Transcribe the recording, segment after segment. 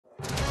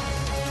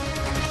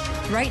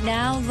Right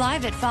now,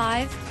 live at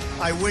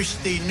 5. I wish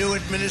the new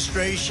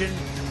administration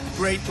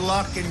great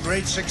luck and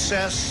great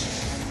success.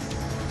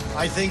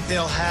 I think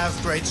they'll have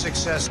great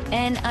success.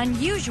 An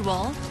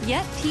unusual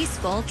yet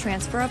peaceful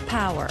transfer of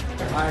power.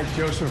 I,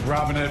 Joseph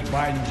Robinette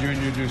Biden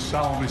Jr., do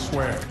solemnly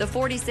swear. The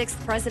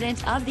 46th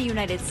President of the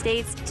United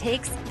States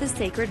takes the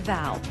sacred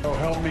vow. So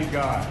help me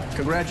God.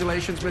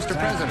 Congratulations, Mr.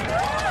 President.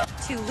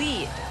 To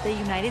lead the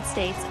United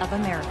States of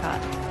America.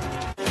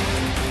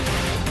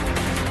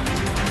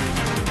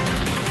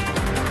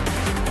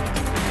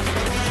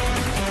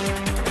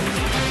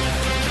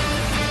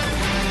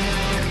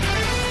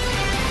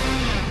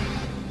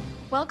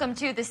 Welcome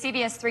to the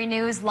CBS3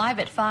 News Live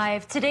at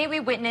 5. Today we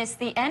witness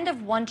the end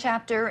of one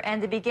chapter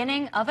and the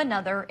beginning of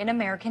another in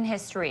American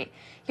history.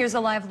 Here's a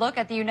live look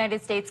at the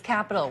United States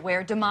Capitol,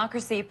 where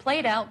democracy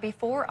played out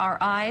before our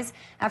eyes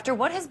after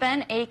what has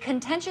been a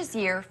contentious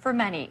year for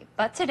many.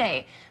 But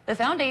today, the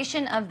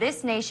foundation of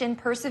this nation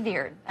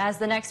persevered as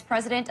the next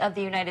president of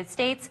the United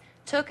States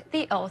took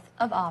the oath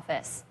of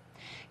office.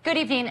 Good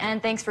evening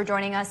and thanks for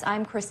joining us.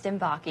 I'm Kristen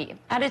Bakke.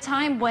 At a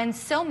time when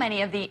so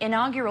many of the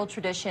inaugural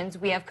traditions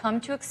we have come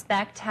to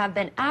expect have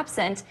been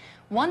absent,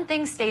 one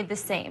thing stayed the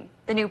same.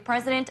 The new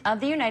president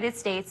of the United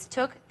States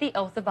took the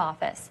oath of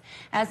office.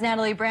 As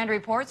Natalie Brand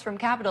reports from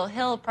Capitol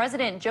Hill,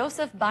 President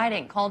Joseph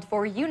Biden called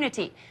for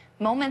unity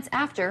moments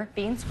after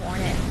being sworn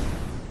in.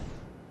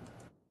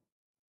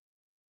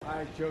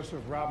 I,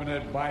 Joseph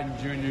Robinette Biden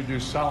Jr., do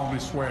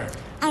solemnly swear.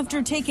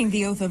 After taking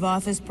the oath of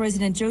office,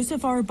 President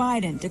Joseph R.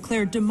 Biden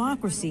declared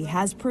democracy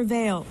has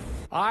prevailed.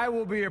 I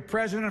will be a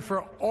president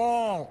for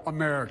all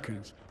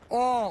Americans.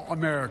 All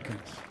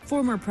Americans.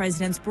 Former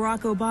Presidents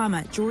Barack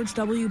Obama, George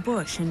W.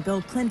 Bush, and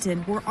Bill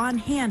Clinton were on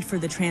hand for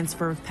the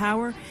transfer of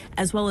power,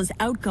 as well as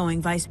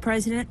outgoing Vice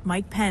President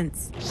Mike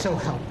Pence. So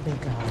help me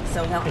God.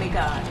 So help me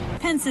God.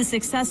 Pence's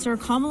successor,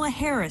 Kamala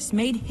Harris,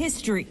 made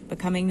history,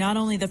 becoming not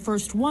only the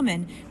first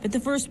woman, but the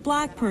first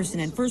black person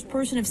and first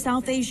person of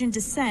South Asian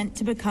descent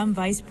to become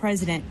vice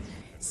president.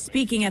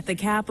 Speaking at the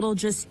Capitol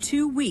just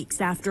 2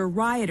 weeks after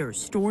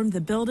rioters stormed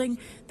the building,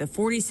 the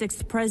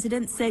 46th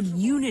president said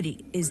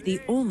unity is the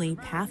only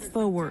path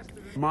forward.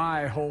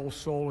 My whole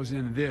soul is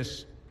in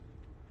this,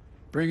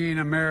 bringing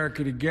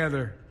America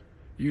together,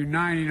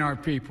 uniting our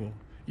people,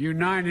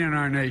 uniting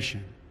our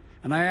nation.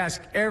 And I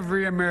ask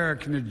every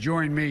American to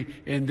join me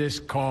in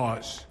this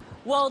cause.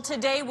 Well,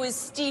 today was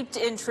steeped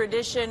in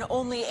tradition.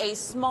 Only a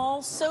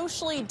small,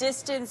 socially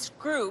distanced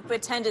group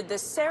attended the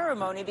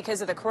ceremony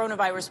because of the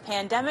coronavirus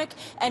pandemic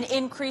and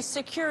increased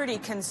security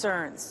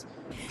concerns.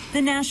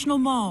 The National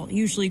Mall,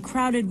 usually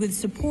crowded with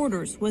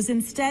supporters, was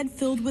instead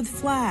filled with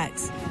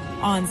flags.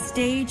 On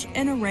stage,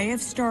 an array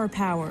of star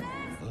power.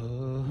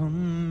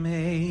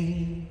 Amazing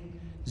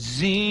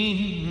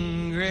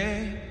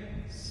grace.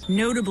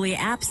 Notably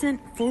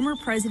absent, former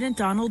President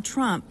Donald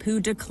Trump,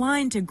 who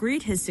declined to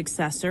greet his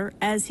successor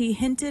as he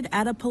hinted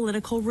at a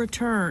political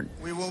return.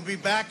 We will be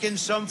back in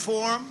some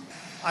form.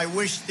 I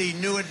wish the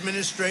new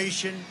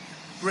administration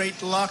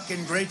great luck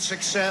and great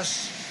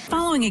success.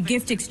 Following a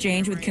gift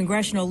exchange with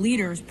congressional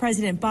leaders,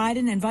 President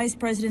Biden and Vice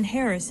President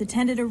Harris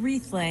attended a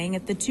wreath laying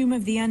at the Tomb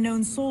of the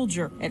Unknown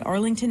Soldier at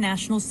Arlington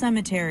National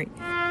Cemetery.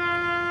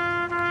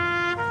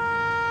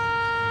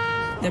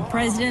 The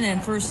president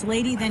and first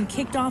lady then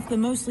kicked off the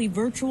mostly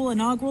virtual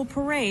inaugural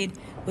parade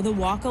with a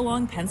walk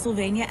along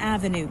Pennsylvania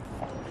Avenue.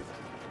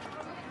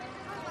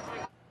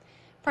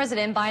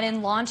 President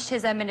Biden launched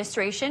his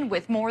administration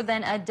with more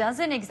than a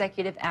dozen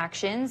executive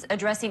actions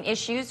addressing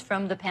issues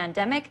from the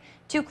pandemic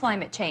to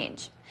climate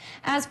change.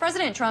 As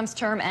President Trump's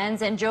term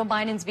ends and Joe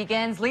Biden's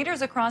begins,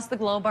 leaders across the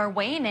globe are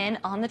weighing in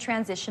on the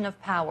transition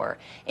of power.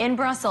 In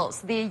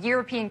Brussels, the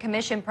European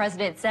Commission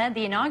president said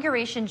the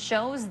inauguration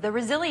shows the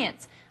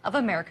resilience of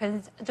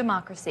America's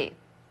democracy.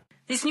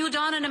 This new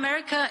dawn in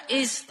America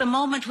is the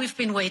moment we've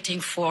been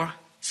waiting for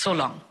so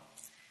long.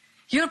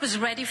 Europe is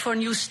ready for a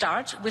new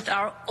start with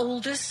our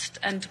oldest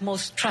and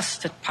most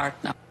trusted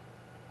partner.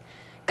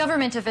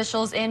 Government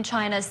officials in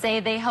China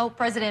say they hope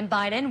President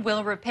Biden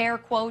will repair,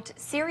 quote,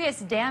 serious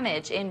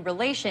damage in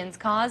relations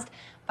caused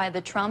by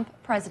the Trump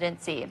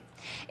presidency.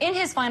 In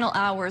his final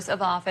hours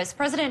of office,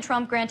 President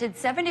Trump granted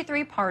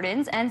 73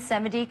 pardons and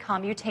 70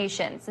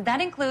 commutations.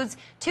 That includes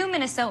 2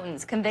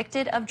 Minnesotans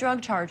convicted of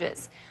drug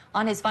charges.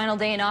 On his final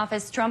day in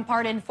office, Trump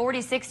pardoned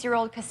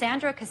 46-year-old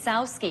Cassandra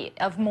Kasowski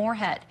of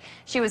Moorhead.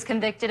 She was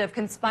convicted of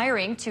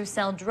conspiring to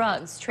sell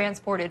drugs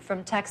transported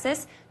from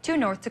Texas to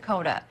North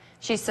Dakota.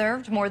 She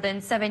served more than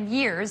 7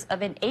 years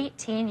of an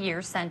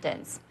 18-year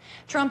sentence.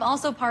 Trump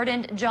also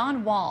pardoned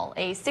John Wall,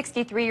 a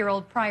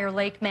 63-year-old Prior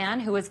Lake man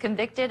who was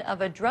convicted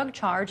of a drug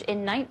charge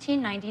in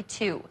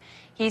 1992.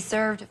 He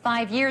served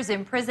 5 years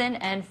in prison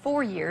and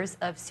 4 years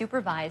of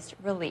supervised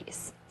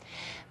release.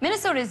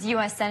 Minnesota's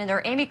U.S.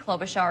 Senator Amy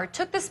Klobuchar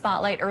took the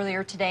spotlight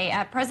earlier today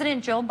at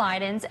President Joe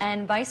Biden's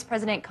and Vice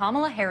President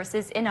Kamala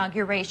Harris's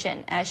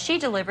inauguration as she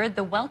delivered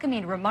the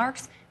welcoming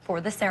remarks for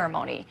the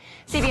ceremony.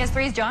 CBS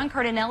 3's John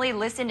Cardinelli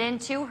listened in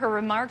to her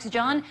remarks.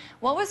 John,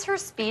 what was her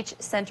speech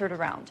centered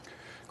around?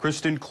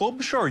 Kristen,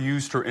 Klobuchar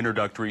used her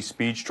introductory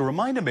speech to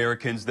remind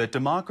Americans that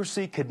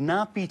democracy could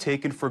not be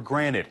taken for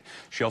granted.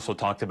 She also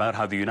talked about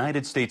how the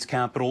United States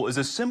Capitol is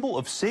a symbol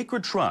of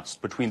sacred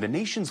trust between the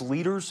nation's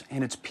leaders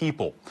and its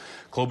people.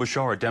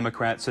 Klobuchar, a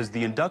Democrat, says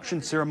the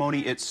induction ceremony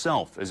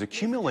itself is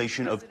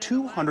accumulation of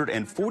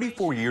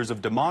 244 years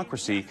of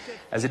democracy,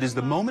 as it is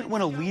the moment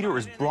when a leader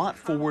is brought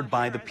forward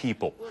by the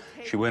people.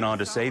 She went on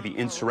to say the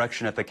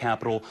insurrection at the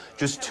Capitol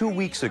just 2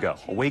 weeks ago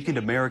awakened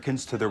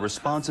Americans to their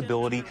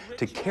responsibility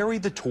to carry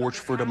the torch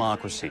for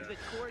democracy.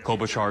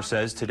 Klobuchar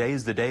says today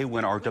is the day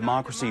when our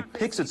democracy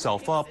picks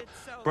itself up,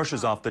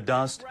 brushes off the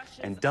dust,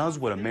 and does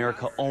what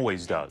America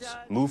always does,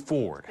 move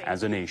forward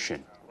as a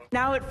nation.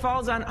 Now it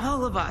falls on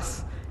all of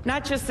us,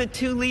 not just the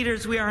two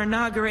leaders we are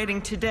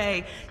inaugurating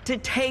today, to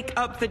take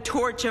up the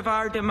torch of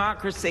our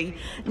democracy,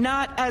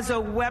 not as a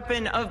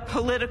weapon of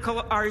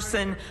political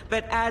arson,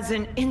 but as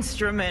an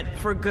instrument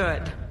for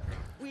good.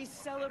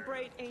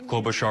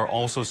 Klobuchar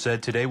also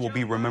said today will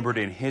be remembered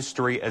in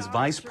history as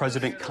Vice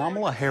President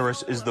Kamala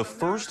Harris is the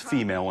first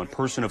female and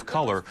person of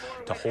color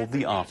to hold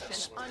the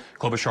office.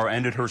 Klobuchar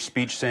ended her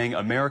speech saying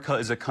America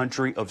is a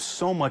country of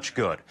so much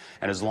good,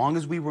 and as long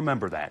as we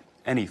remember that,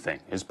 anything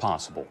is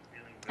possible.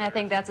 I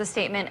think that's a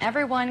statement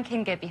everyone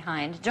can get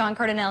behind. John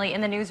Cardinelli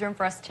in the newsroom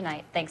for us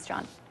tonight. Thanks,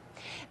 John.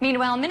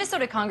 Meanwhile,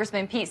 Minnesota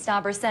Congressman Pete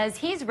Stauber says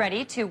he's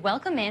ready to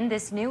welcome in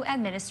this new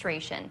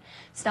administration.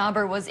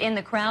 Stauber was in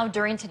the crowd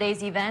during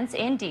today's events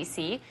in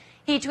D.C.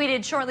 He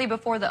tweeted shortly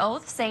before the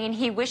oath saying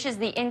he wishes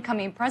the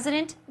incoming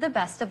president the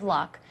best of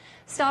luck.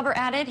 Stauber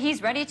added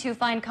he's ready to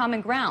find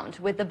common ground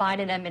with the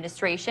Biden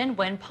administration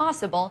when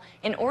possible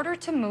in order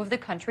to move the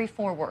country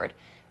forward.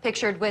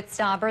 Pictured with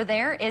Stauber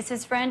there is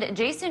his friend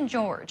Jason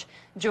George.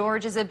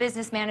 George is a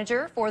business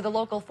manager for the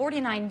Local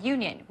 49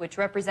 union, which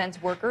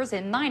represents workers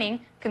in mining,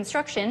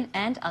 construction,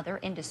 and other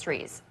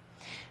industries.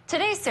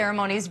 Today's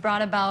ceremonies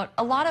brought about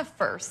a lot of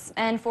firsts,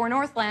 and for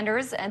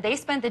Northlanders, they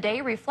spent the day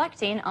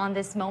reflecting on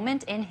this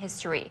moment in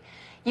history.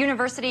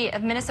 University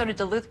of Minnesota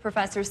Duluth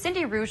professor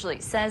Cindy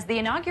Rugeley says the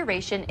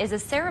inauguration is a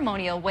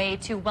ceremonial way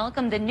to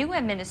welcome the new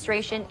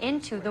administration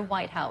into the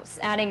White House,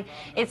 adding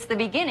it's the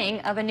beginning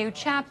of a new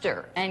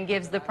chapter and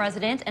gives the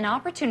president an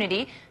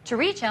opportunity to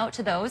reach out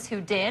to those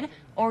who did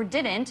or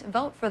didn't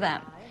vote for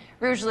them.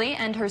 Rugeley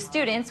and her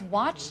students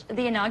watched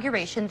the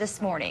inauguration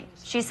this morning.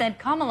 She said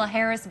Kamala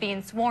Harris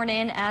being sworn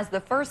in as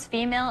the first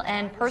female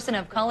and person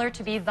of color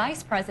to be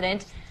vice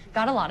president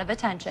got a lot of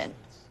attention.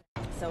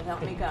 So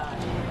help me God.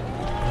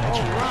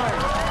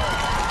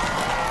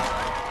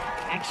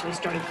 Actually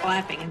started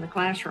clapping in the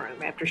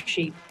classroom after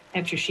she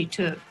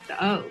took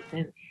the oath,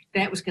 and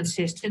that was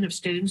consistent of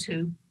students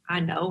who I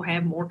know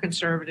have more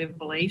conservative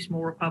beliefs,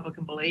 more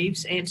Republican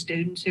beliefs, and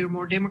students who are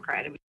more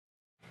Democratic.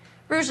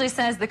 Rugeley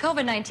says the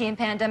COVID-19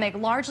 pandemic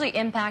largely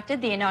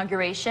impacted the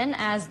inauguration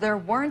as there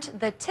weren't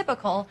the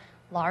typical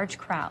large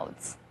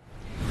crowds.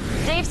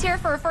 Dave's here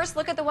for a first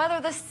look at the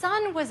weather. The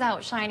sun was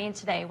out shining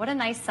today. What a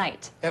nice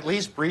sight. At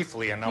least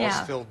briefly, and now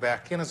it's filled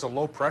back in as a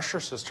low pressure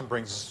system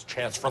brings us a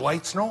chance for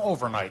light snow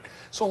overnight.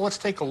 So let's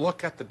take a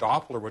look at the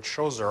Doppler, which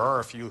shows there are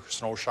a few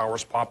snow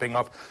showers popping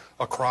up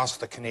across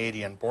the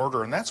Canadian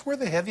border, and that's where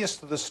the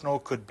heaviest of the snow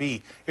could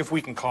be, if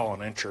we can call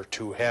an inch or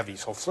two heavy.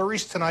 So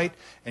flurries tonight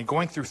and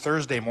going through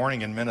Thursday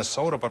morning in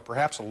Minnesota, but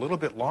perhaps a little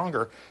bit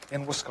longer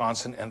in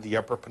Wisconsin and the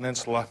Upper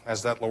Peninsula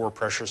as that lower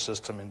pressure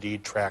system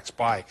indeed tracks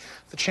by.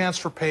 The chance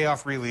for payoff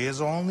really is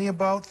only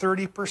about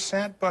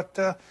 30%, but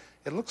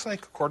it looks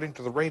like, according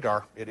to the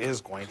radar, it is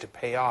going to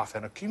pay off.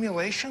 And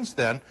accumulations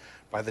then,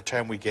 by the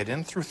time we get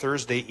in through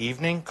Thursday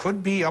evening,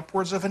 could be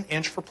upwards of an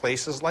inch for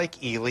places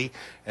like Ely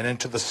and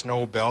into the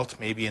snow belt,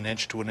 maybe an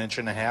inch to an inch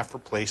and a half for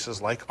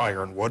places like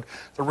Ironwood.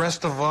 The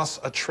rest of us,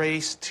 a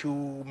trace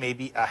to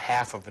maybe a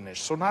half of an inch.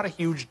 So not a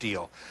huge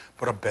deal,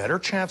 but a better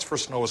chance for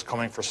snow is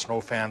coming for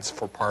snow fans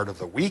for part of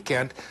the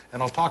weekend.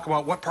 And I'll talk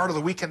about what part of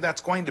the weekend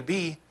that's going to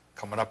be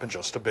coming up in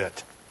just a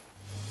bit.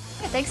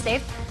 Thanks,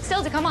 Dave.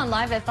 Still to come on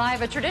Live at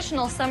 5, a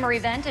traditional summer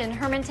event in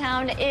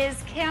Hermantown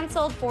is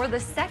canceled for the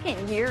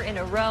second year in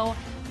a row.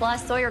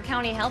 Plus, Sawyer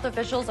County health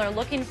officials are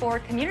looking for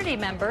community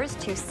members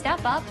to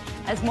step up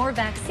as more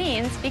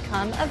vaccines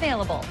become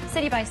available.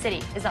 City by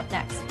City is up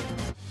next.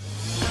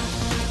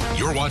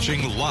 You're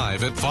watching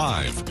Live at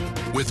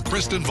 5 with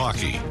Kristen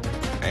Vaki,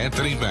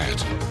 Anthony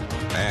Matt,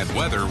 and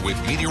weather with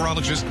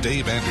meteorologist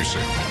Dave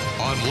Anderson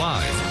on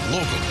Live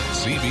Local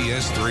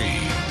CBS3.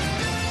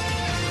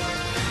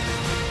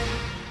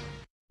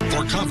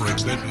 For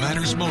coverage that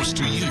matters most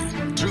to you,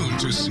 tune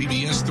to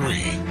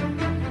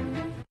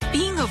CBS3.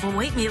 Being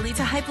overweight may lead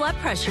to high blood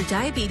pressure,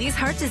 diabetes,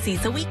 heart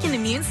disease, a weakened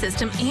immune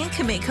system, and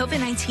can make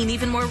COVID-19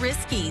 even more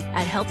risky.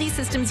 At Healthy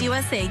Systems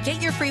USA,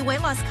 get your free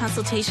weight loss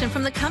consultation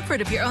from the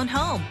comfort of your own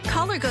home.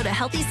 Call or go to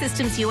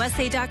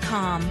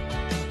HealthySystemsUSA.com.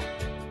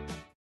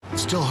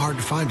 Still hard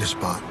to find a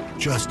spot,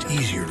 just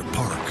easier to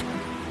park.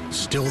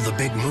 Still the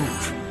big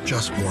move,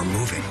 just more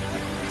moving.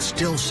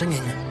 Still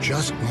singing,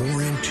 just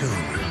more in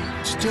tune.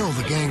 Still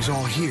the gang's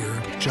all here,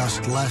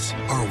 just less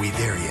are we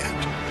there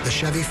yet. The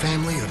Chevy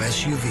family of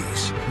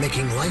SUVs,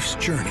 making life's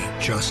journey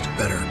just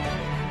better.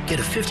 Get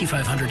a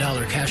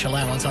 $5,500 cash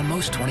allowance on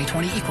most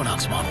 2020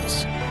 Equinox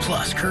models.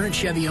 Plus, current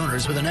Chevy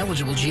owners with an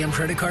eligible GM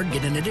credit card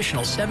get an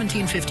additional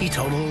 $1,750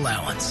 total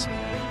allowance.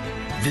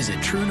 Visit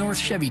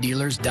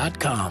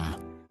TrueNorthChevyDealers.com.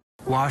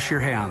 Wash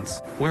your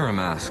hands. Wear a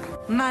mask.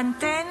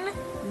 Mantén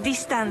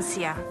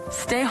distancia.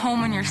 Stay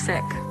home when you're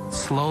sick.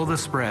 Slow the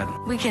spread.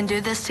 We can do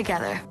this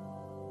together.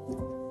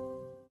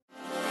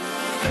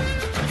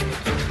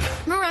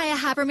 Mariah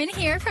Haberman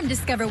here from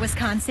Discover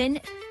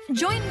Wisconsin.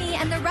 Join me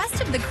and the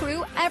rest of the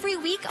crew every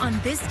week on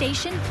this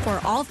station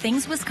for all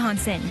things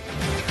Wisconsin.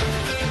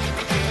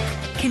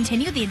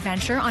 Continue the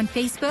adventure on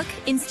Facebook,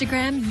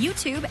 Instagram,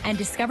 YouTube, and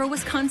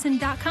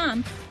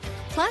discoverwisconsin.com.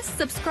 Plus,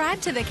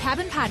 subscribe to the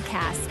Cabin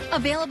Podcast,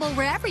 available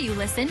wherever you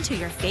listen to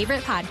your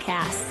favorite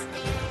podcasts.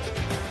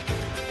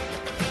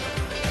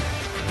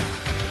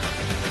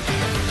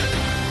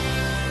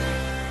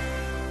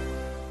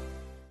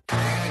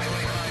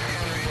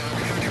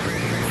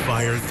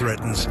 Fire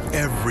threatens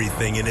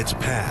everything in its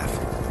path.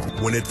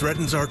 When it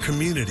threatens our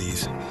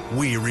communities,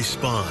 we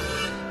respond.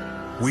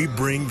 We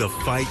bring the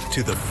fight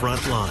to the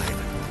front line.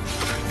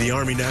 The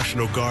Army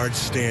National Guard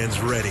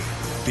stands ready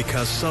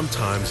because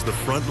sometimes the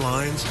front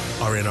lines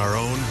are in our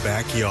own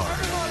backyard.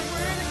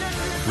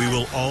 We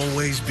will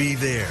always be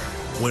there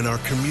when our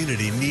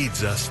community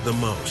needs us the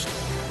most.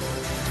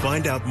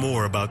 Find out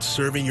more about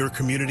serving your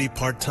community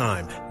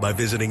part-time by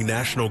visiting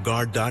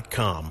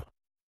NationalGuard.com.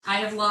 I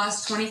have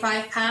lost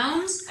 25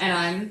 pounds and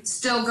I'm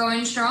still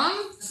going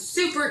strong.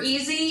 Super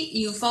easy.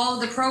 You follow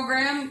the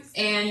program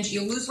and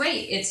you lose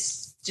weight.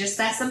 It's just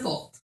that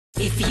simple.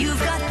 If you've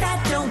got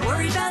that, don't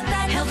worry about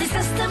that. Healthy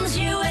Systems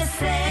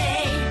USA.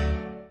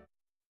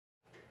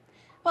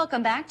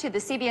 Welcome back to the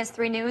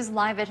CBS3 News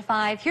Live at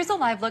 5. Here's a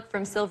live look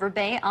from Silver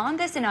Bay on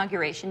this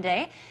Inauguration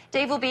Day.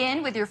 Dave will be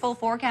in with your full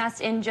forecast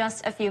in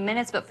just a few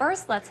minutes, but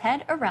first, let's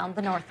head around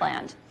the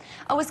Northland.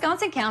 A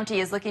Wisconsin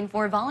county is looking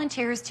for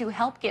volunteers to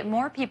help get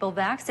more people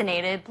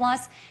vaccinated.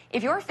 Plus,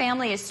 if your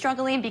family is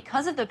struggling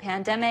because of the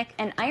pandemic,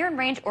 an Iron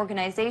Range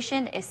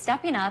organization is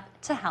stepping up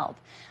to help.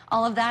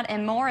 All of that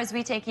and more as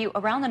we take you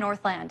around the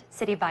Northland,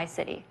 city by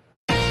city.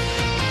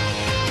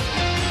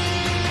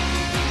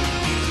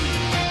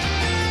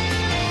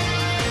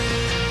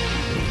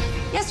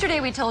 Yesterday,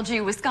 we told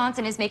you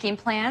Wisconsin is making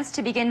plans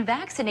to begin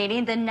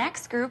vaccinating the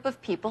next group of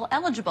people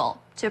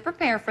eligible. To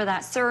prepare for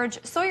that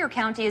surge, Sawyer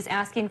County is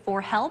asking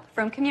for help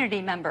from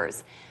community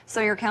members.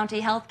 Sawyer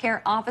County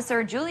Healthcare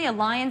Officer Julia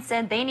Lyons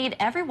said they need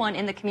everyone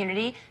in the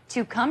community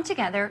to come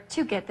together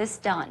to get this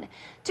done.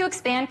 To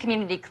expand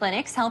community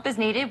clinics, help is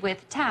needed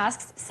with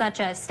tasks such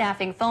as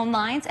staffing phone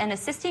lines and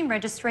assisting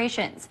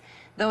registrations.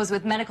 Those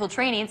with medical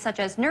training, such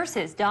as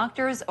nurses,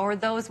 doctors, or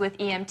those with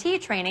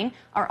EMT training,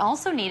 are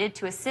also needed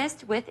to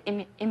assist with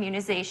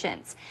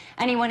immunizations.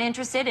 Anyone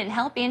interested in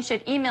helping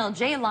should email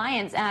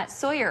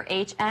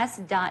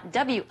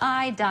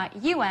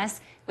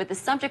jlyons@sawyerhs.wi.us with the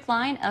subject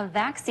line of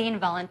vaccine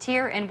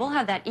volunteer, and we'll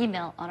have that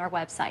email on our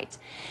website.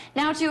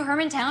 Now to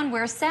Hermantown,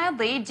 where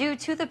sadly, due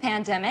to the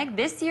pandemic,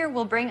 this year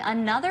will bring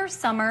another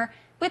summer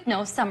with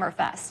no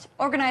Summerfest.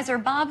 Organizer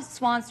Bob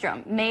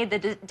Swanstrom made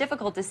the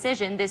difficult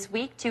decision this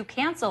week to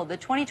cancel the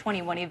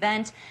 2021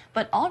 event,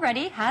 but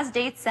already has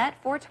dates set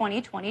for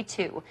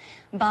 2022.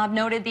 Bob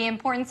noted the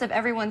importance of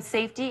everyone's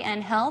safety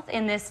and health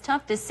in this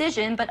tough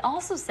decision, but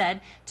also said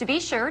to be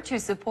sure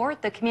to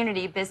support the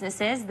community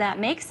businesses that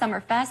make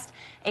Summerfest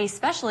a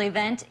special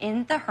event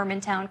in the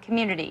Hermantown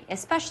community,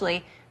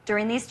 especially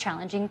during these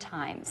challenging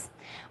times.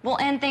 We'll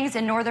end things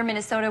in northern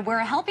Minnesota, where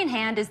a helping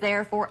hand is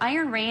there for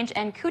Iron Range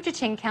and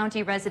Koochiching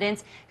County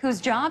residents whose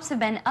jobs have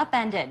been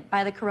upended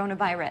by the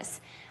coronavirus.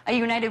 A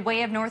United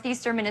Way of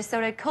Northeastern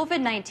Minnesota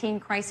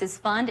COVID-19 Crisis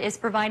Fund is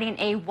providing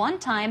a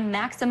one-time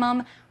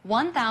maximum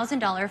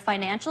 $1,000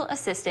 financial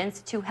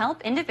assistance to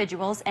help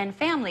individuals and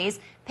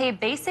families pay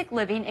basic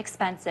living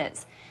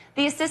expenses.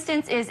 The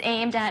assistance is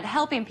aimed at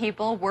helping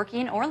people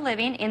working or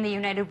living in the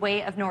United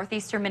Way of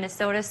Northeastern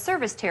Minnesota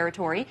service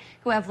territory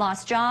who have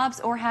lost jobs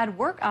or had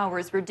work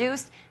hours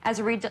reduced as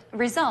a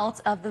result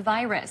of the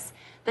virus.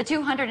 The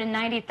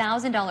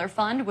 $290,000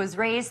 fund was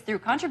raised through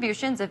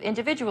contributions of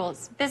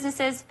individuals,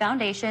 businesses,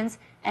 foundations,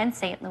 and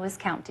St. Louis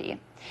County.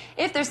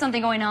 If there's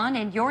something going on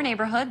in your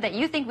neighborhood that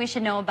you think we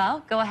should know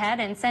about, go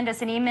ahead and send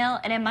us an email,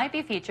 and it might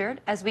be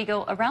featured as we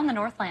go around the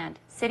Northland,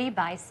 city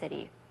by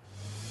city.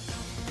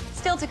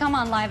 Still to come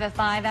on Live at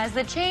 5, as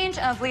the change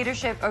of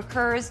leadership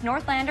occurs,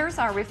 Northlanders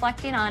are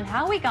reflecting on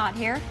how we got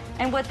here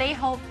and what they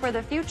hope for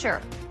the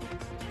future.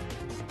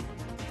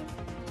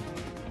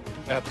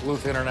 At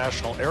Duluth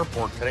International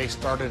Airport, today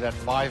started at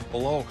 5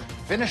 below,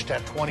 finished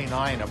at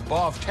 29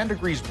 above, 10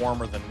 degrees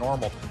warmer than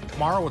normal.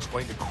 Tomorrow it's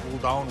going to cool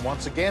down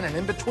once again, and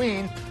in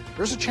between,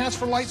 there's a chance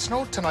for light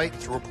snow tonight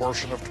through a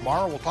portion of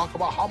tomorrow. We'll talk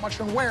about how much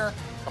and where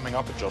coming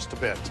up in just a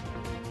bit.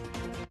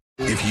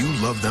 If you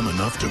love them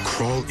enough to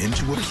crawl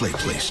into a play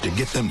place to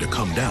get them to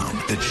come down,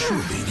 then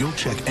surely you'll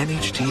check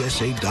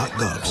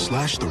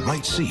NHTSA.gov/the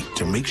right seat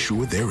to make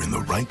sure they're in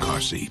the right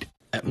car seat.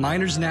 At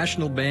Miners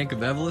National Bank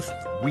of Evelyn,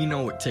 we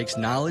know it takes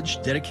knowledge,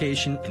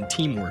 dedication, and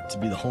teamwork to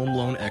be the home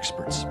loan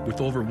experts.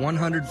 With over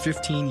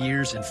 115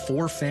 years and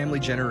 4 family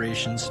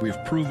generations, we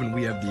have proven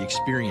we have the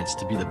experience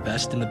to be the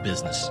best in the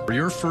business. For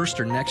your first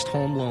or next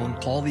home loan,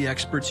 call the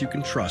experts you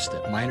can trust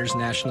at Miners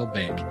National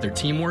Bank. Their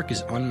teamwork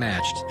is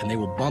unmatched, and they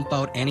will bump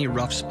out any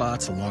rough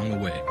spots along the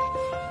way.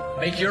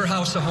 Make your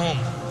house a home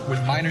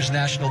with Miners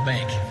National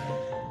Bank.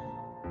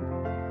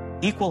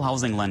 Equal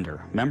housing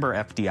lender, member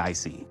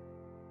FDIC.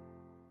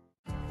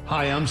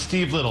 Hi, I'm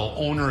Steve Little,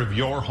 owner of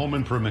Your Home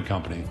Improvement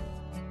Company.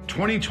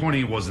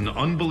 2020 was an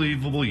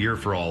unbelievable year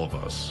for all of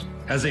us.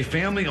 As a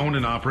family-owned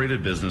and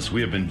operated business,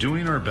 we have been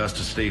doing our best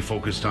to stay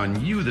focused on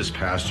you this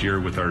past year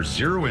with our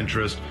zero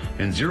interest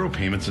and zero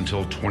payments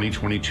until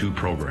 2022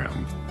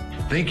 program.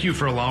 Thank you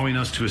for allowing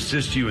us to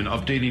assist you in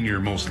updating your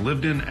most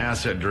lived-in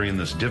asset during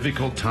this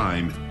difficult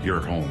time, your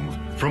home.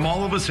 From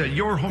all of us at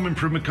Your Home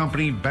Improvement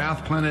Company,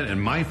 Bath Planet,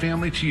 and my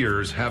family to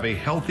yours, have a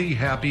healthy,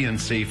 happy,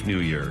 and safe new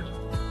year.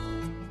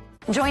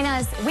 Join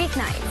us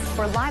weeknights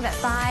for Live at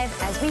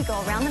 5 as we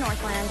go around the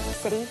Northland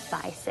city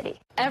by city.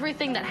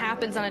 Everything that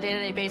happens on a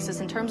day-to-day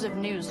basis in terms of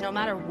news, no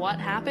matter what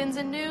happens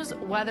in news,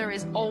 weather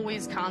is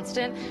always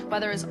constant,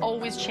 weather is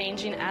always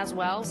changing as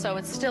well. So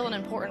it's still an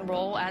important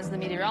role as the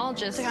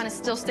meteorologist to kind of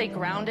still stay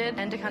grounded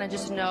and to kind of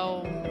just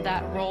know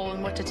that role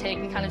and what to take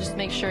and kind of just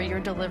make sure you're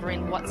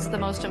delivering what's the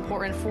most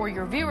important for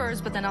your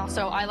viewers. But then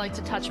also I like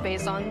to touch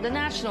base on the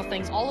national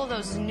things. All of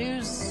those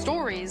news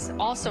stories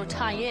also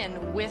tie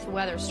in with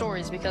weather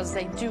stories because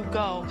they do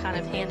go kind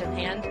of hand in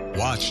hand.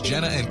 Watch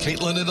Jenna and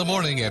Caitlin in the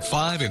morning at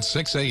 5 and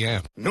 6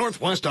 a.m.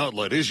 Northwest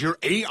Outlet is your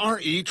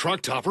ARE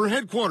truck topper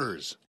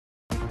headquarters.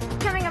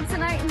 Coming up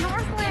tonight,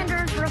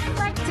 Northlanders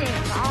reflecting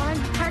on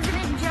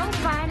President Joe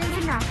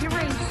Biden's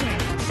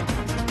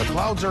inauguration. The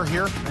clouds are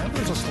here, and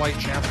there's a slight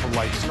chance for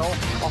light snow.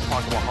 I'll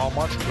talk about how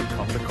much could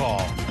come to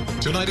call.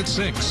 Tonight at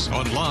 6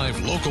 on Live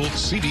Local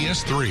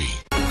CBS 3.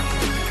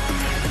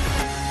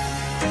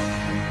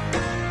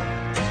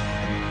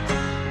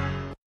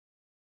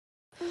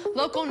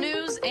 Local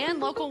news and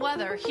local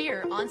weather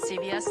here on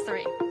CBS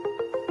 3.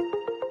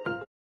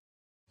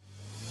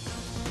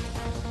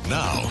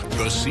 Now,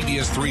 the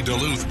CBS 3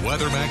 Duluth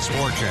Weather Max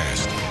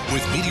forecast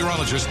with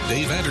meteorologist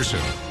Dave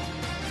Anderson.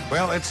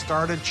 Well, it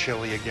started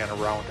chilly again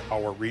around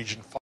our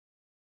region.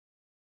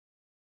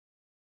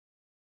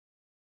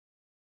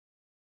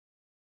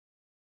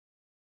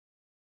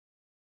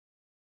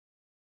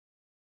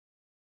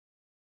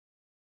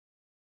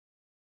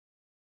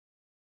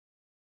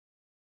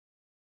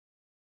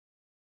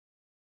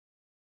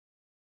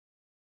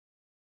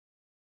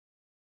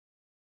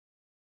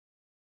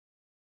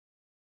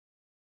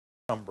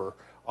 Number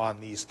on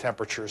these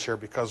temperatures here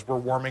because we're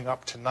warming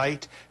up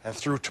tonight and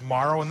through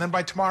tomorrow, and then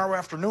by tomorrow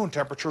afternoon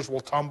temperatures will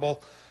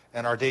tumble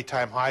and our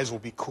daytime highs will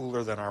be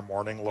cooler than our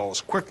morning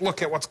lows. Quick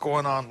look at what's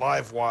going on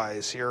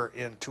live-wise here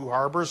in Two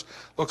Harbors.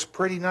 Looks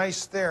pretty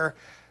nice there.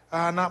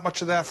 Not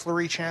much of that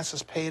flurry chance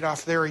is paid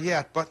off there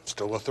yet, but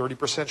still a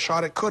 30%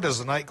 shot it could as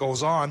the night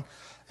goes on.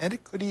 And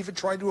it could even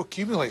try to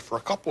accumulate for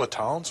a couple of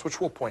towns,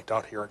 which we'll point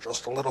out here in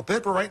just a little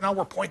bit. But right now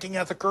we're pointing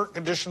at the current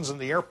conditions in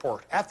the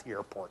airport,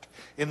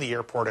 In the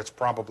airport, it's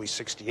probably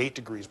 68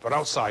 degrees, but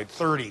outside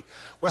 30.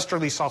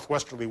 Westerly,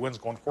 southwesterly winds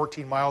going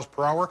 14 miles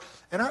per hour.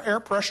 And our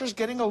air pressure's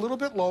getting a little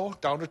bit low,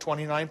 down to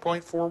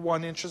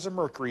 29.41 inches of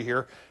mercury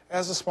here,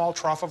 as a small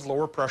trough of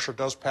lower pressure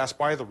does pass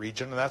by the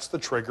region, and that's the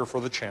trigger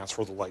for the chance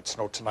for the light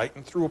snow tonight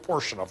and through a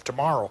portion of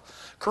tomorrow.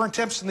 Current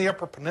temps in the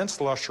Upper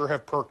Peninsula sure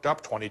have perked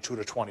up, 22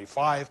 to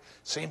 25.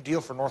 Same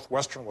deal for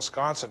northwestern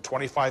Wisconsin,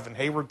 25 in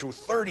Hayward to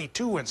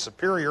 32 in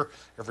Superior.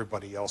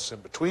 Everybody else in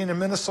between. And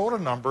Minnesota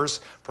numbers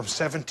from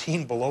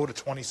 17 below to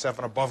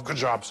 27 above. Good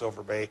job,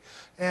 Silver Bay.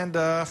 And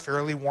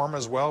fairly warm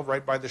as well,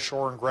 right by the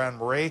shore in Grand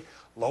Marais.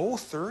 Low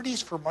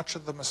 30s for much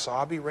of the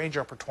Mesabi range,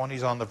 upper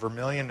 20s on the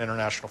Vermilion.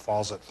 International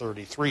Falls at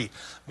 33.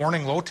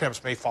 Morning low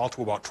temps may fall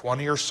to about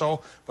 20 or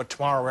so, but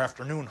tomorrow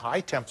afternoon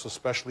high temps,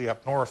 especially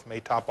up north, may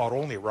top out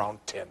only around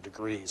 10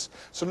 degrees.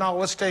 So now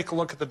let's take a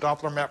look at the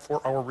Doppler map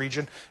for our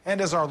region.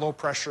 And as our low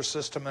pressure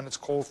system and its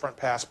cold front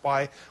pass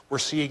by, we're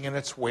seeing in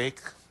its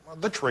wake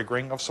the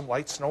triggering of some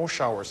light snow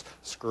showers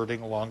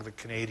skirting along the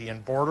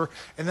Canadian border,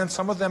 and then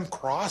some of them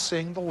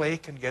crossing the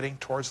lake and getting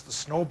towards the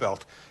snow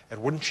belt.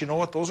 And wouldn't you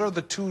know it, those are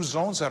the two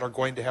zones that are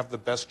going to have the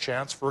best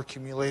chance for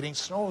accumulating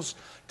snows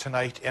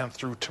tonight and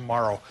through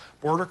tomorrow.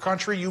 Border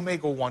country, you may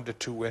go 1 to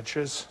 2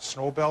 inches.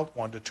 Snow belt,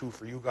 1 to 2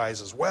 for you guys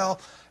as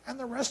well. And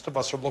the rest of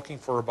us are looking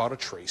for about a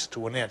trace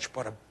to an inch.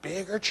 But a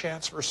bigger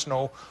chance for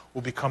snow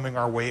will be coming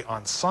our way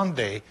on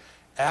Sunday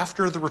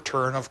after the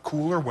return of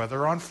cooler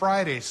weather on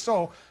Friday.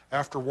 So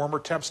after warmer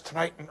temps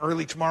tonight and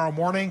early tomorrow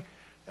morning,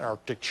 an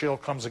Arctic chill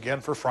comes again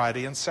for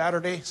Friday and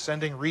Saturday,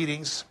 sending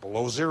readings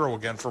below zero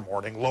again for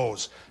morning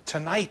lows.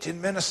 Tonight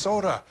in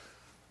Minnesota,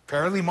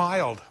 fairly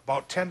mild,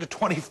 about 10 to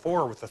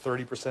 24 with a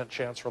 30%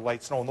 chance for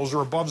light snow. And those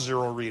are above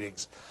zero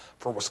readings.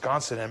 For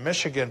Wisconsin and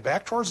Michigan,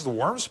 back towards the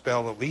warm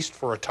spell, at least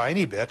for a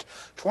tiny bit,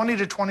 20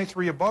 to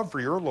 23 above for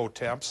your low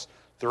temps.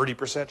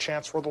 30%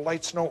 chance for the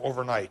light snow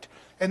overnight.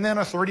 And then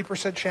a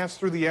 30% chance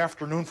through the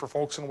afternoon for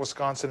folks in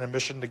Wisconsin and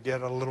Michigan to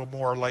get a little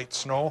more light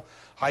snow.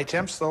 High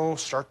temps, though,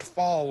 start to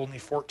fall, only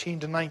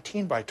 14 to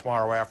 19 by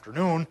tomorrow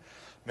afternoon.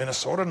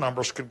 Minnesota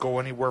numbers could go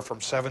anywhere from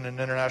 7 in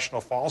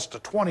International Falls to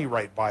 20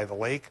 right by the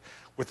lake,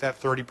 with that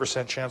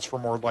 30% chance for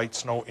more light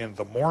snow in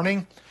the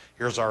morning.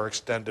 Here's our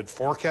extended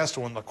forecast.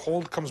 When the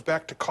cold comes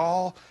back to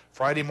call,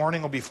 Friday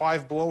morning will be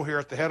 5 below here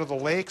at the head of the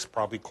lakes,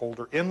 probably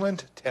colder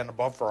inland, 10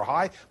 above for a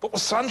high, but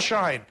with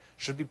sunshine,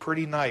 should be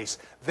pretty nice.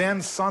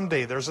 Then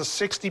Sunday, there's a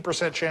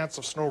 60% chance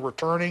of snow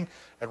returning,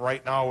 and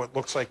right now it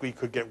looks like we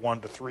could get 1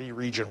 to 3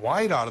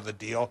 region-wide out of the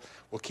deal.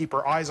 We'll keep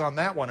our eyes on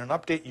that one and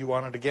update you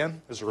on it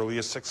again as early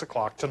as 6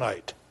 o'clock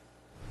tonight.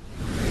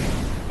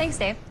 Thanks,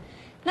 Dave.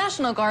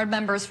 National Guard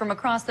members from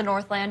across the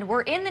Northland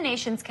were in the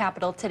nation's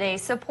capital today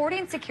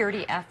supporting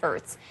security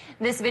efforts.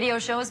 This video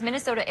shows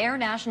Minnesota Air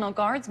National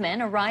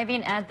Guardsmen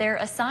arriving at their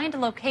assigned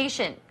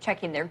location,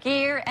 checking their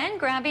gear and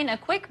grabbing a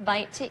quick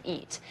bite to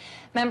eat.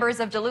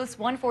 Members of Duluth's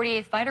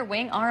 148th Fighter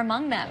Wing are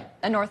among them.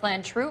 A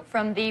Northland troop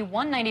from the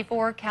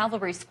 194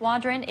 Cavalry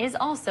Squadron is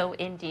also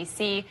in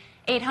D.C.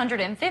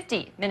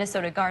 850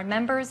 Minnesota Guard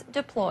members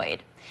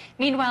deployed.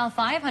 Meanwhile,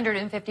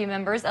 550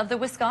 members of the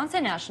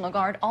Wisconsin National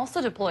Guard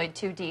also deployed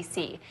to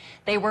D.C.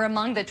 They were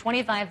among the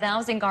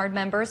 25,000 Guard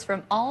members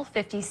from all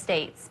 50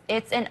 states.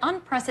 It's an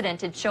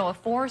unprecedented show of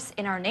force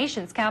in our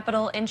nation's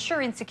capital,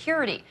 ensuring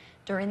security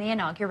during the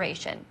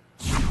inauguration.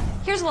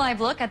 Here's a live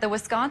look at the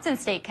Wisconsin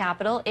State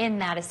Capitol in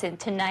Madison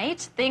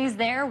tonight. Things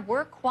there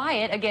were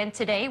quiet again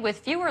today with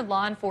fewer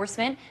law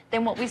enforcement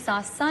than what we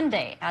saw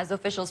Sunday as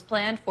officials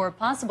planned for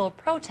possible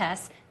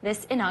protests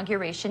this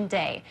inauguration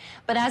day.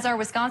 But as our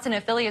Wisconsin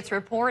affiliates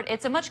report,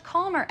 it's a much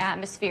calmer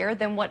atmosphere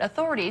than what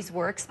authorities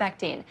were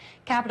expecting.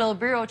 Capitol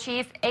Bureau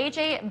Chief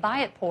A.J.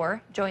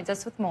 Bayatpour joins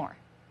us with more.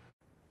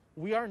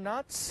 We are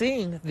not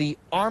seeing the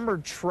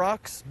armored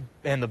trucks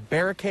and the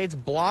barricades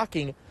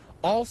blocking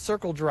all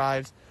circle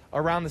drives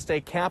around the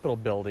state capitol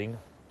building.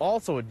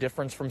 Also a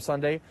difference from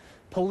Sunday,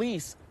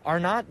 police are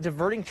not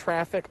diverting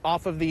traffic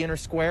off of the inner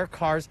square.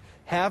 Cars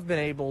have been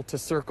able to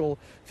circle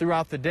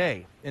throughout the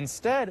day.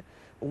 Instead,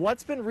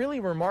 what's been really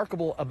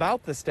remarkable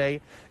about this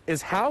day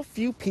is how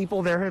few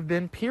people there have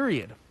been,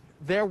 period.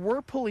 There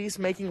were police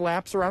making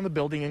laps around the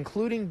building,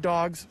 including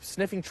dogs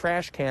sniffing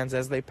trash cans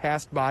as they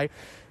passed by,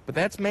 but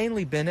that's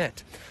mainly been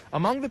it.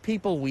 Among the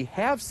people we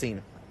have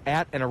seen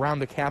at and around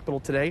the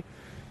Capitol today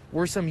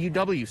were some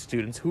UW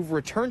students who've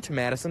returned to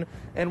Madison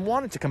and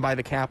wanted to come by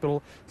the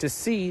Capitol to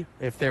see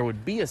if there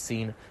would be a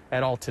scene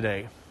at all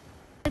today.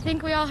 I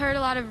think we all heard a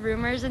lot of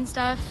rumors and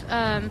stuff,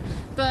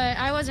 but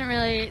I wasn't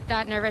really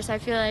that nervous. I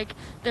feel like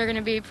they're going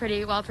to be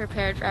pretty well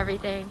prepared for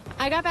everything.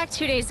 I got back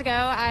 2 days ago.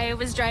 I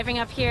was driving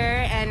up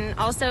here and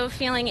also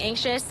feeling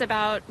anxious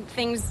about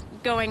things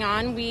going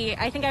on.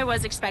 I think I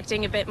was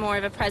expecting a bit more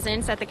of a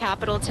presence at the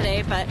Capitol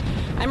today, but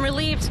I'm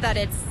relieved that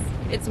it's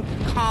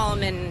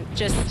calm and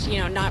just,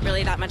 not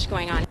really that much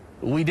going on.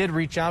 We did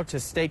reach out to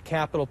State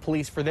Capitol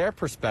Police for their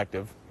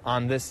perspective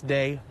on this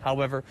day.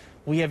 However,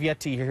 we have yet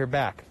to hear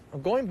back.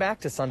 Going back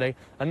to Sunday,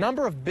 a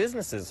number of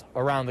businesses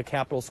around the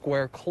Capitol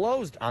Square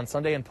closed on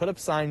Sunday and put up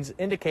signs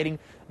indicating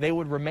they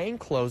would remain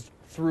closed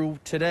through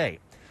today.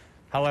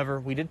 However,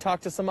 we did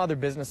talk to some other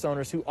business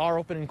owners who are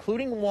open,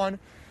 including one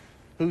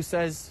who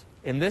says,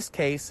 in this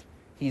case,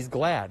 he's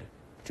glad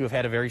to have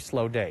had a very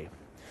slow day.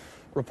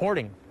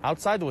 Reporting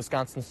outside the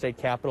Wisconsin State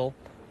Capitol,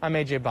 I'm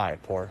A.J.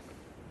 Bayatpour.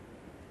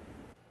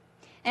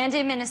 And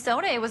in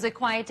Minnesota, it was a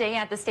quiet day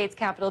at the state's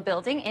Capitol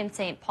building in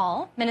St.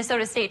 Paul.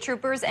 Minnesota State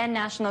troopers and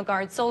National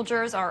Guard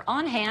soldiers are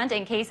on hand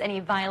in case any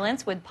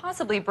violence would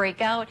possibly break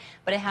out,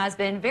 but it has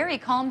been very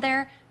calm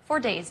there for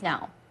days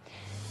now.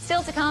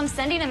 Still to come,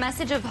 sending a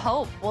message of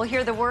hope. We'll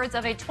hear the words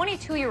of a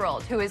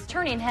 22-year-old who is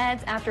turning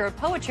heads after a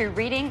poetry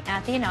reading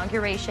at the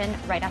inauguration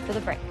right after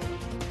the break.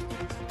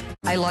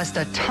 I lost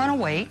a ton of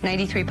weight,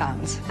 93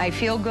 pounds. I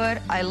feel good,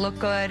 I look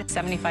good.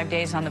 75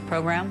 days on the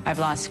program. I've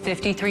lost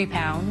 53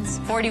 pounds,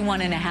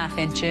 41 and a half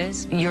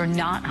inches. You're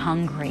not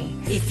hungry.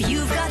 If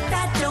you've got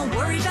that, don't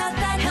worry about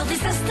that. Healthy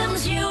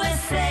Systems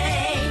USA.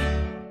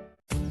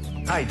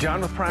 Hi,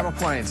 John with Prime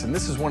Appliance, and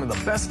this is one of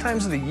the best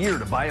times of the year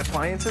to buy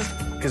appliances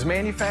because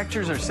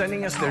manufacturers are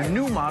sending us their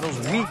new models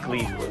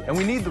weekly, and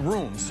we need the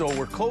room, so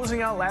we're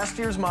closing out last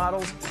year's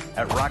models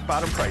at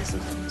rock-bottom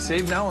prices.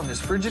 Save now on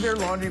this Frigidaire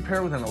laundry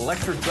pair with an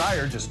electric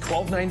dryer, just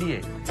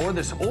 $12.98. Or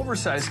this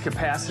oversized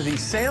capacity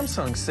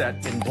Samsung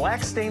set in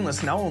black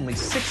stainless, now only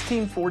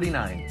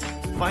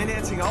 $16.49.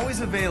 Financing always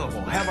available.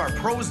 Have our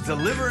pros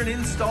deliver and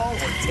install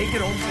or take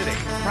it home today.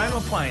 Prime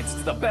Appliance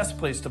is the best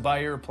place to buy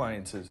your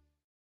appliances.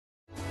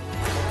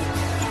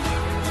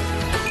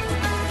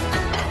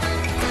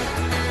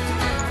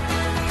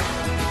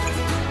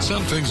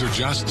 Some things are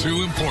just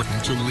too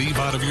important to leave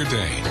out of your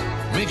day.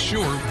 Make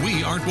sure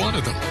we aren't one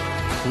of them.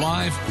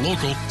 Live,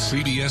 local,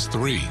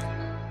 CBS3.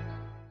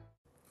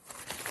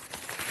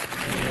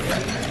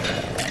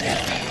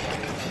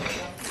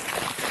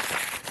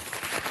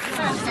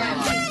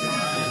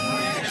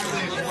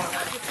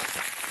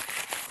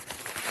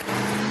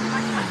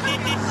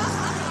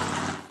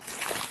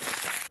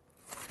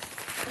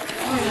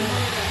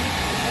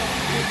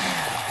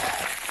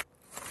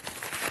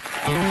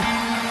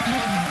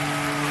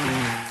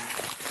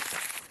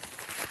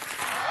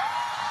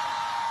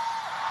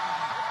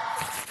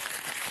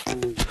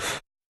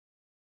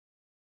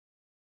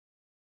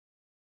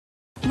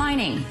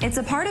 It's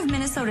a part of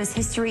Minnesota's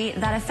history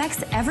that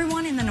affects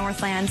everyone in the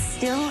Northland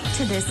still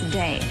to this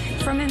day,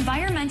 from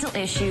environmental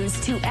issues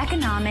to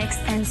economics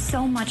and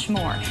so much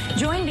more.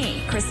 Join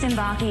me, Kristen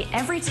Baki,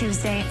 every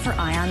Tuesday for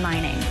Eye on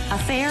Mining, a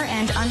fair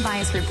and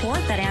unbiased report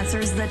that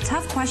answers the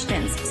tough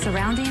questions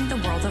surrounding the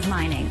world of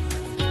mining.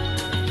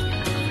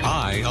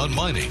 Eye on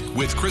Mining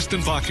with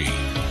Kristen Baki.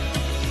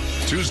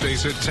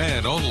 Tuesdays at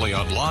 10 only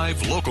on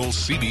Live Local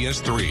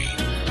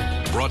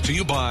CBS3. Brought to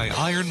you by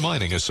Iron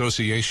Mining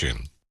Association.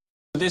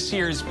 This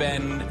year's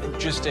been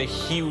just a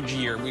huge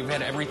year. We've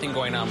had everything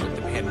going on with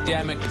the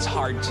pandemic. It's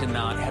hard to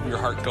not have your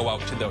heart go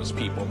out to those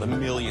people, the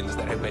millions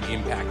that have been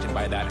impacted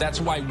by that. That's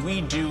why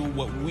we do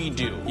what we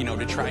do,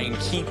 to try and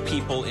keep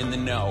people in the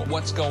know.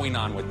 What's going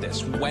on with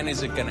this? When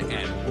is it going to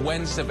end?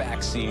 When's the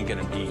vaccine going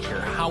to be here?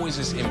 How is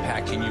this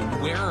impacting you?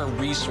 Where are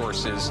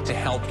resources to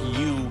help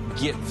you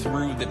get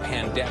through the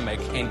pandemic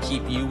and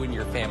keep you and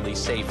your family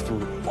safe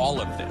through all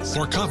of this?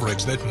 For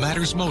coverage that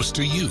matters most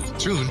to you,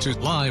 tune to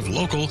Live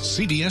Local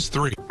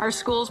CBS3. Our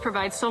schools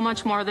provide so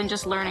much more than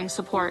just learning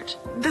support.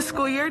 The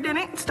school year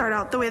didn't start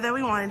out the way that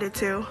we wanted it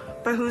to,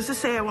 but who's to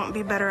say it won't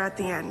be better at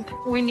the end?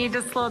 We need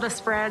to slow the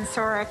spread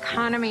so our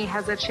economy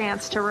has a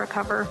chance to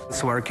recover.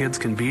 So our kids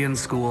can be in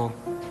school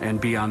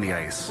and be on the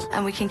ice.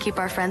 And we can keep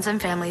our friends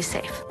and families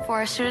safe. For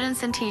our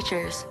students and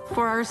teachers.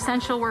 For our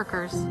essential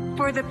workers.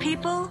 For the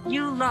people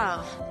you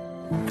love.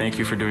 Thank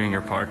you for doing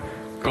your part.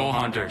 Go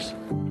Hunters!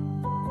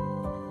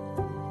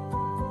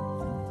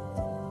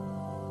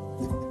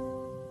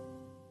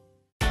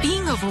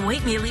 Being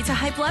overweight may lead to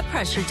high blood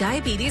pressure,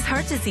 diabetes,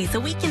 heart disease, a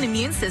weakened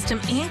immune system,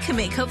 and can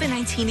make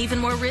COVID-19 even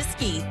more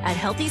risky. At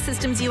Healthy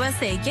Systems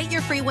USA, get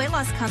your free weight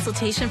loss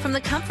consultation from the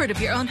comfort of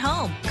your own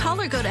home.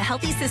 Call or go to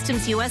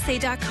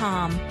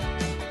healthysystemsusa.com.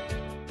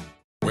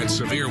 When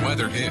severe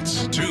weather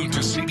hits, tune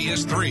to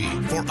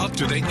CBS3 for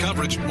up-to-date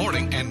coverage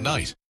morning and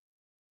night.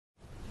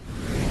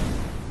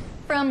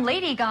 From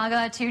Lady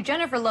Gaga to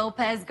Jennifer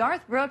Lopez,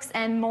 Garth Brooks,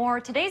 and more,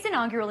 today's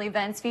inaugural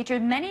events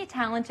featured many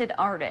talented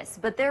artists,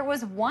 but there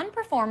was one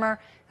performer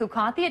who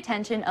caught the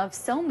attention of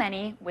so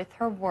many with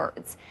her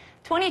words.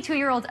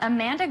 22-year-old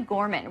Amanda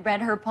Gorman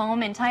read her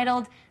poem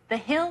entitled "The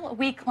Hill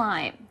We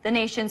Climb." The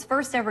nation's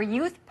first ever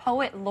youth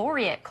poet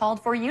laureate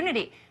called for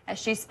unity as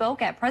she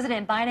spoke at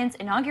President Biden's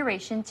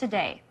inauguration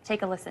today.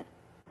 Take a listen.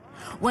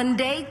 When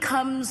day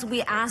comes,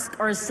 we ask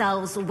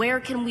ourselves, where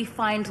can we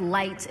find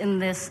light in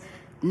this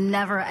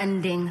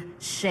never-ending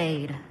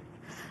shade?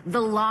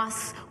 The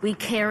loss we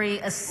carry,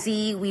 a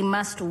sea we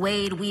must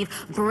wade. We've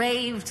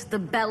braved the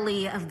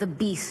belly of the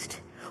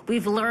beast.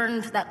 We've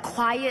learned that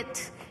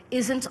quiet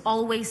isn't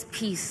always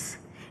peace.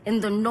 In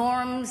the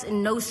norms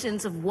and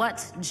notions of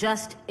what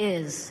just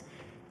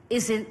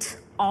isn't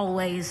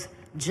always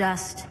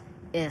just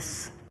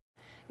is.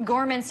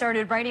 Gorman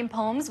started writing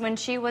poems when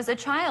she was a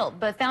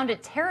child, but found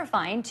it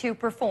terrifying to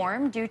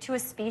perform due to a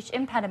speech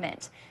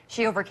impediment.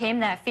 She overcame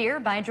that fear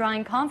by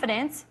drawing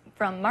confidence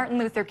from Martin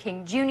Luther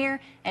King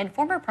Jr. and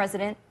former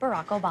President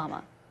Barack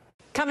Obama.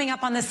 Coming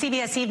up on the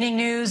CBS Evening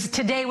News,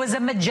 today was a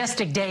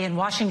majestic day in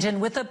Washington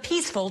with a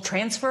peaceful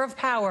transfer of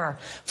power.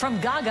 From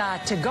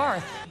Gaga to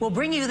Garth, we'll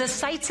bring you the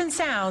sights and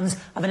sounds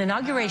of an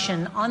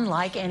inauguration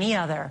unlike any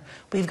other.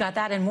 We've got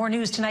that and more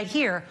news tonight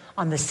here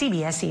on the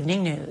CBS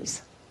Evening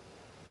News.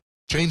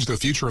 Change the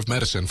future of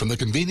medicine from the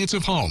convenience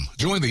of home.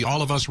 Join the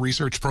All of Us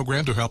research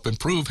program to help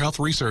improve health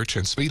research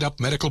and speed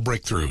up medical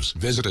breakthroughs.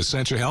 Visit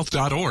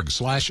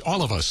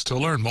essentialhealth.org/allofus to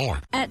learn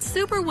more. At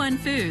Super One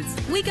Foods,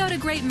 we go to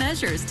great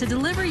measures to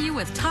deliver you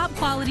with top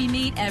quality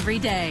meat every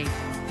day.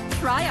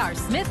 Try our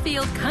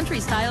Smithfield Country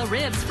Style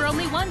ribs for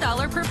only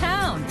 $1 per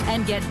pound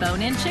and get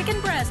bone-in chicken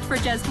breast for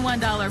just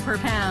 $1 per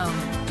pound.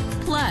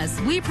 Plus,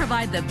 we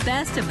provide the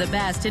best of the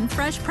best in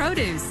fresh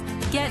produce.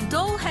 Get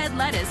Dole Head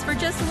lettuce for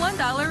just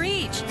 $1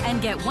 each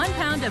and get 1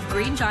 pound of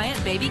Green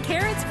Giant baby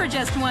carrots for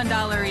just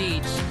 $1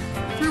 each.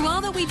 Through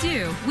all that we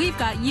do, we've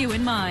got you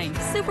in mind.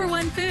 Super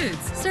One Foods,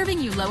 serving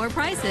you lower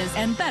prices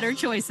and better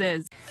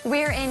choices.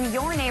 We're in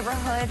your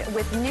neighborhood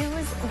with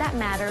news that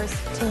matters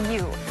to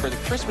you. For the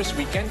Christmas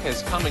weekend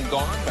has come and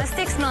gone. The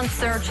 6-month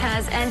search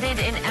has ended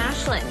in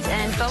Ashland,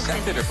 and folks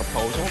accepted a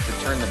proposal to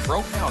turn the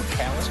broke-down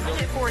palace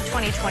building for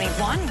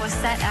 2021 was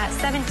set at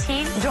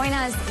 17. Join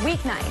us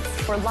weeknights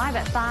for Live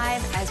at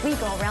 5 as we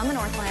go around the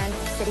Northland,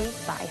 city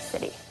by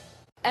city.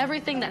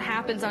 Everything that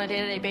happens on a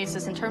day-to-day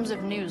basis in terms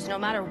of news, no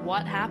matter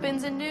what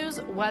happens in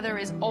news, weather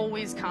is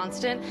always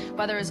constant,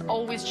 weather is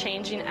always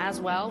changing as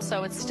well.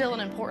 So it's still an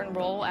important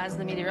role as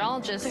the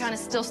meteorologist to kind of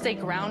still stay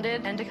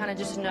grounded and to kind of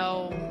just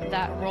know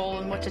that role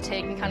and what to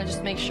take and kind of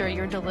just make sure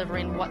you're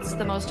delivering what's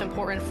the most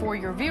important for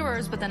your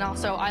viewers. But then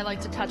also I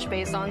like to touch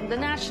base on the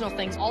national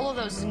things. All of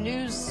those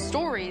news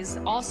stories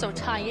also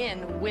tie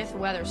in with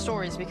weather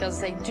stories because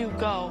they do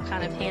go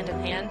kind of hand in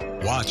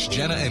hand. Watch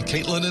Jenna and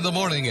Caitlin in the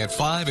morning at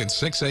 5 and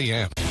 6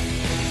 a.m.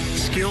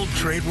 Skilled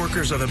trade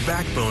workers are the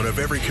backbone of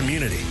every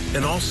community,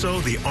 and also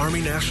the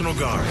Army National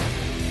Guard.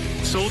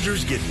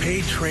 Soldiers get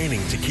paid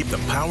training to keep the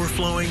power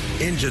flowing,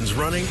 engines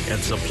running, and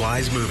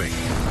supplies moving.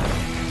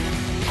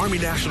 Army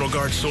National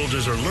Guard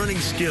soldiers are learning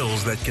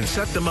skills that can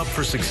set them up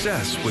for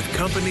success with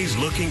companies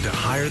looking to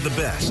hire the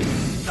best.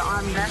 The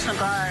Army National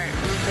Guard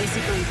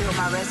basically built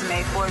my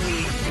resume for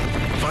me.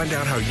 Find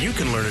out how you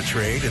can learn a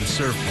trade and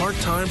serve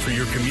part-time for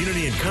your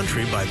community and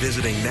country by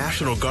visiting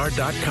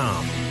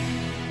nationalguard.com.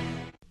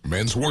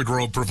 Men's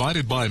wardrobe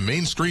provided by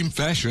Mainstream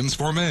Fashions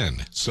for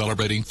Men,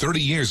 celebrating 30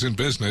 years in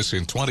business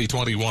in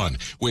 2021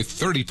 with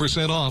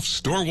 30% off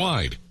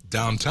store-wide,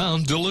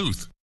 downtown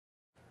Duluth.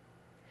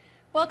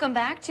 Welcome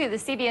back to the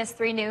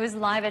CBS3 News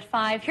Live at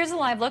 5. Here's a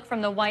live look from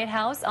the White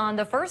House on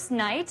the first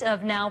night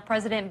of now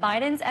President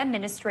Biden's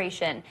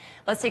administration.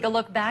 Let's take a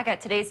look back at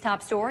today's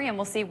top story, and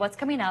we'll see what's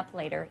coming up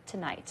later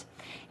tonight.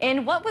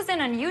 In what was an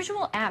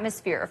unusual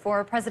atmosphere for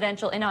a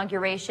presidential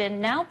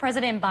inauguration, now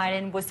President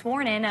Biden was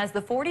sworn in as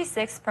the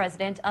 46th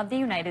President of the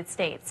United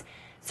States.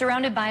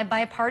 Surrounded by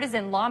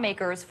bipartisan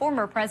lawmakers,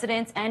 former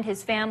presidents, and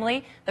his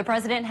family, the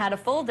president had a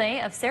full day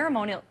of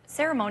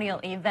ceremonial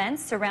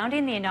events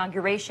surrounding the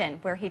inauguration,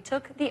 where he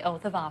took the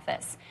oath of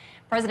office.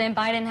 President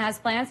Biden has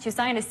plans to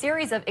sign a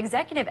series of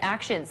executive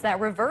actions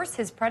that reverse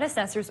his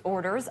predecessor's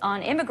orders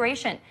on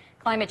immigration,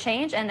 climate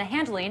change, and the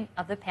handling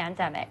of the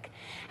pandemic.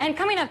 And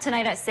coming up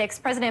tonight at 6,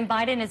 President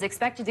Biden is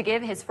expected to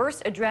give his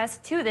first address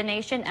to the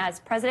nation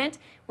as president.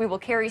 We will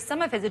carry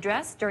some of his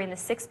address during the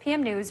 6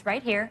 p.m. news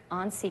right here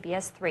on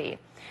CBS 3.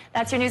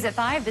 That's your news at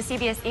 5. The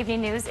CBS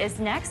Evening News is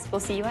next.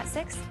 We'll see you at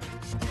 6.